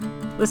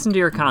Listen to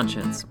your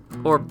conscience,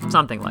 or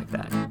something like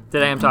that.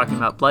 Today I'm talking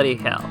about Bloody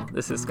Hell.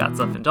 This is Scott's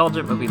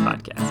Self-Indulgent Movie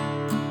Podcast.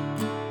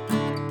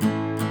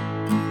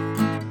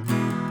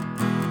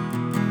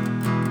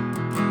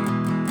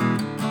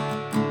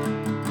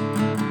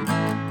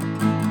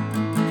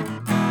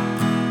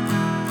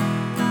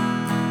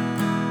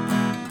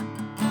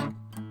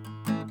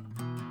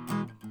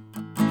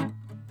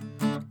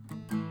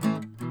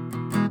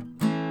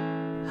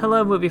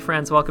 Hello, movie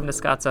friends. Welcome to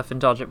Scott's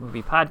Self-Indulgent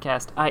Movie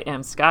Podcast. I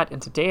am Scott,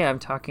 and today I'm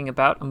talking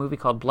about a movie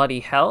called Bloody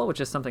Hell, which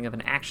is something of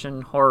an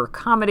action horror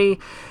comedy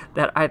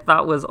that I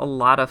thought was a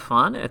lot of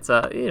fun. It's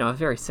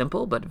very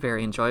simple but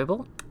very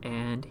enjoyable,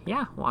 and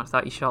I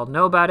thought you should all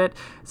know about it.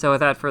 So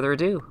without further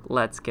ado,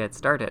 let's get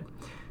started.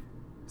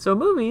 So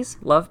movies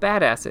love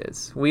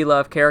badasses. We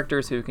love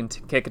characters who can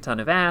kick a ton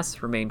of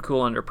ass, remain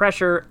cool under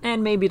pressure,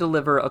 and maybe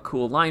deliver a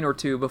cool line or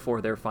two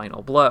before their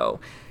final blow.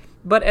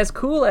 But as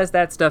cool as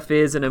that stuff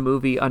is in a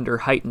movie under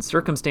heightened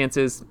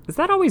circumstances, is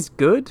that always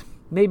good?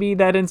 Maybe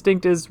that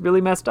instinct is really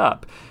messed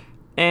up.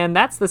 And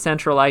that's the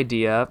central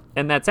idea,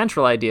 and that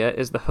central idea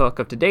is the hook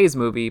of today's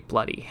movie,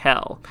 Bloody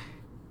Hell.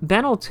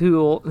 Ben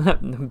O'Toole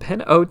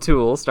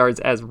stars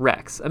as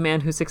Rex, a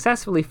man who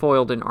successfully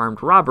foiled an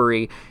armed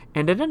robbery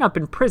and ended up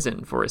in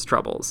prison for his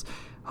troubles.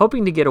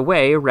 Hoping to get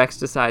away, Rex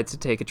decides to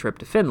take a trip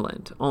to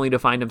Finland, only to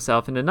find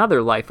himself in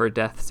another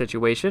life-or-death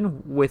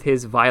situation, with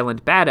his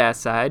violent badass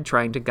side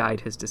trying to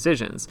guide his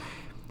decisions.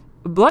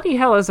 Bloody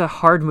Hell is a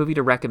hard movie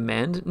to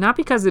recommend, not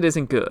because it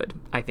isn't good,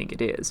 I think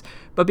it is,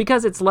 but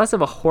because it's less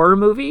of a horror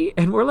movie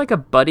and more like a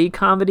buddy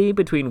comedy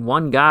between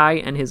one guy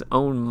and his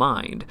own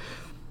mind.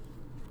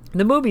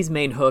 The movie's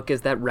main hook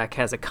is that Rex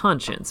has a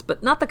conscience,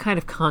 but not the kind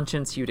of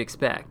conscience you'd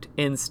expect.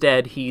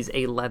 Instead, he's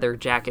a leather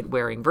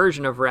jacket-wearing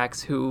version of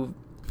Rex who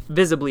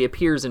visibly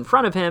appears in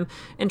front of him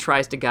and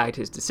tries to guide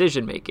his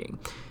decision-making.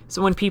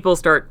 So when people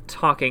start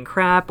talking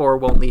crap or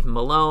won't leave him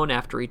alone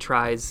after he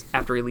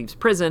leaves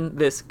prison,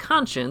 this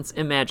conscience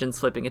imagines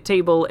flipping a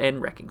table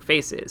and wrecking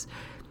faces.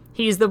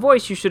 He's the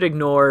voice you should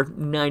ignore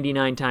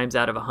 99 times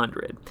out of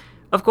 100.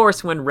 Of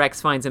course, when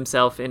Rex finds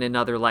himself in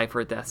another life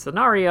or death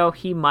scenario,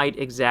 he might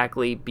be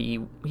exactly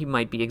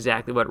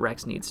what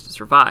Rex needs to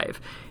survive.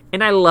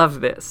 And I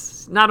love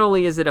this. Not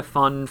only is it a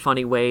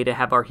funny way to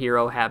have our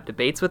hero have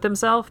debates with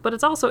himself, but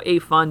it's also a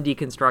fun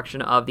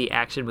deconstruction of the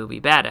action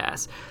movie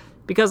badass.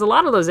 Because a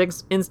lot of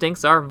those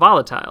instincts are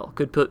volatile,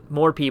 could put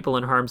more people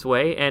in harm's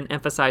way, and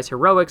emphasize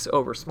heroics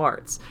over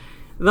smarts.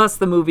 Thus,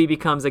 the movie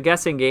becomes a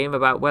guessing game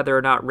about whether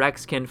or not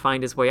Rex can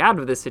find his way out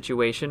of this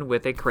situation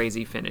with a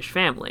crazy Finnish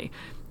family,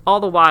 all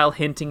the while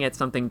hinting at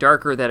something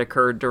darker that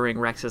occurred during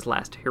Rex's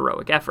last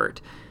heroic effort.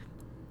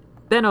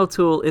 Ben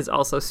O'Toole is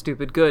also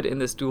stupid good in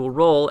this dual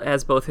role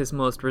as both his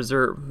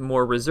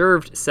more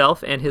reserved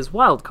self and his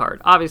wild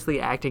card, obviously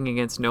acting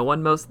against no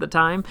one most of the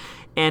time,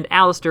 and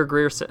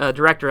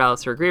director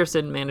Alistair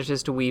Grierson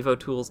manages to weave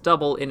O'Toole's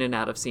double in and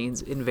out of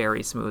scenes in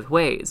very smooth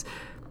ways.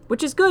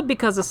 Which is good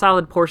because a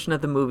solid portion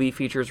of the movie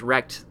features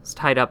Rex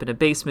tied up in a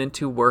basement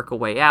to work a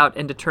way out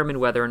and determine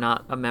whether or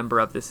not a member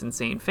of this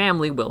insane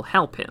family will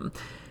help him.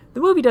 The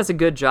movie does a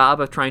good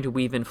job of trying to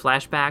weave in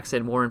flashbacks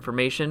and more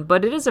information,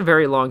 but it is a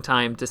very long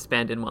time to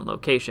spend in one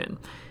location.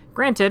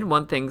 Granted,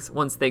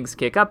 once things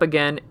kick up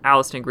again,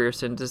 Alistair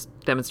Grierson just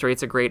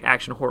demonstrates a great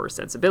action horror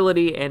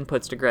sensibility and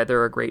puts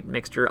together a great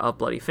mixture of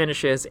bloody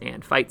finishes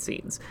and fight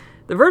scenes.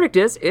 The verdict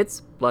is,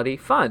 it's bloody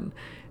fun.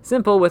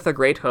 Simple with a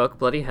great hook,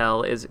 Bloody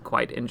Hell is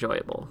quite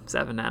enjoyable.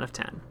 7 out of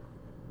 10.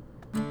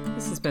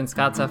 This has been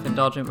Scott's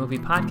Self-Indulgent Movie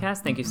Podcast.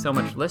 Thank you so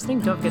much for listening.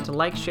 Don't forget to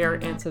like, share,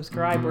 and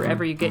subscribe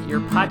wherever you get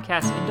your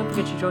podcasts. And don't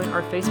forget to join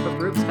our Facebook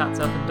group, Scott's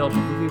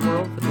Self-Indulgent Movie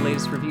World, for the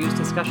latest reviews,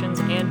 discussions,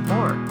 and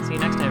more. See you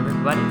next time,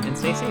 everybody, and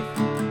stay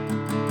safe.